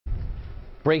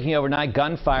Breaking overnight,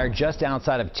 gunfire just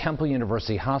outside of Temple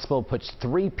University Hospital puts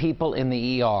 3 people in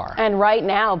the ER. And right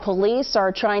now, police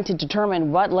are trying to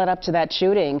determine what led up to that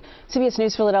shooting. CBS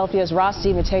News Philadelphia's Ross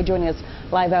DiMattei joining us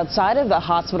live outside of the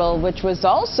hospital, which was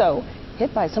also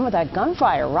hit by some of that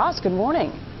gunfire. Ross, good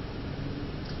morning.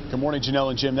 Good morning,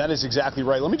 Janelle and Jim. That is exactly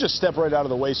right. Let me just step right out of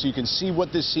the way so you can see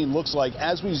what this scene looks like.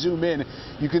 As we zoom in,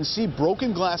 you can see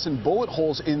broken glass and bullet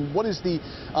holes in what is the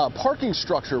parking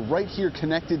structure right here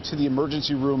connected to the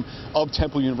emergency room of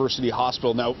Temple University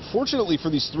Hospital. Now, fortunately for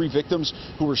these 3 victims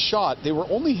who were shot, they were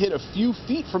only hit a few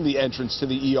feet from the entrance to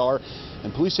the ER,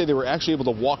 and police say they were actually able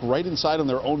to walk right inside on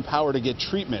their own power to get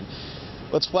treatment.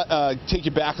 Let's take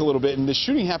you back a little bit. And the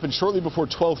shooting happened shortly before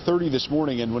 12:30 this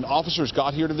morning. And when officers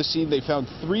got here to the scene, they found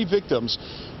 3 victims.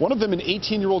 One of them, an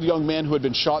 18-year-old young man who had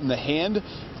been shot in the hand,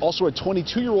 also a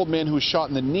 22-year-old man who was shot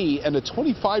in the knee, and a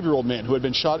 25-year-old man who had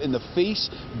been shot in the face,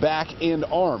 back, and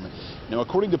arm. Now,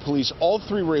 according to police, all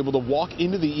 3 were able to walk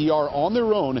into the ER on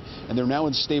their own, and they're now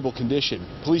in stable condition.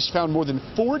 Police found more than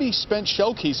 40 spent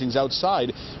shell casings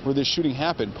outside where this shooting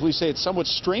happened. Police say it's somewhat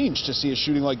strange to see a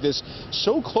shooting like this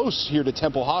so close here to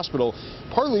Temple Hospital,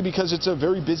 partly because it's a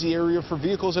very busy area for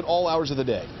vehicles at all hours of the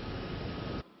day.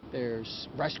 There's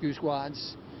rescue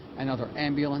squads and other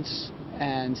ambulance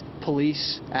and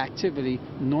police activity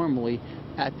normally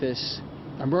at this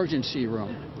emergency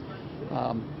room.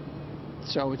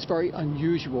 So it's very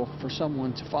unusual for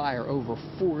someone to fire over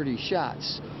 40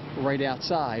 shots right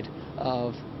outside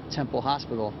of Temple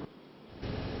Hospital.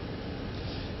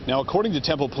 Now, according to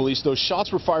Temple Police, those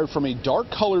shots were fired from a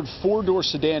dark-colored 4-door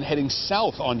sedan heading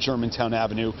south on Germantown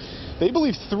Avenue. They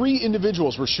believe 3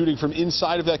 individuals were shooting from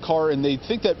inside of that car, and they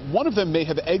think that one of them may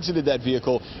have exited that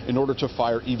vehicle in order to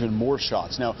fire even more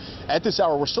shots. Now, at this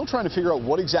hour, we're still trying to figure out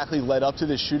what exactly led up to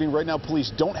this shooting. Right now,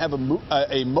 police don't have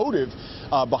a motive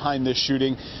behind this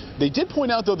shooting. They did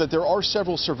point out, though, that there are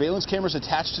several surveillance cameras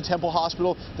attached to Temple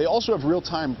Hospital. They also have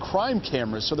real-time crime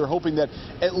cameras, so they're hoping that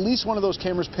at least one of those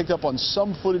cameras picked up on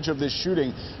some footage of this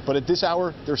shooting. But at this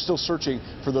hour, they're still searching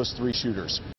for those 3 shooters.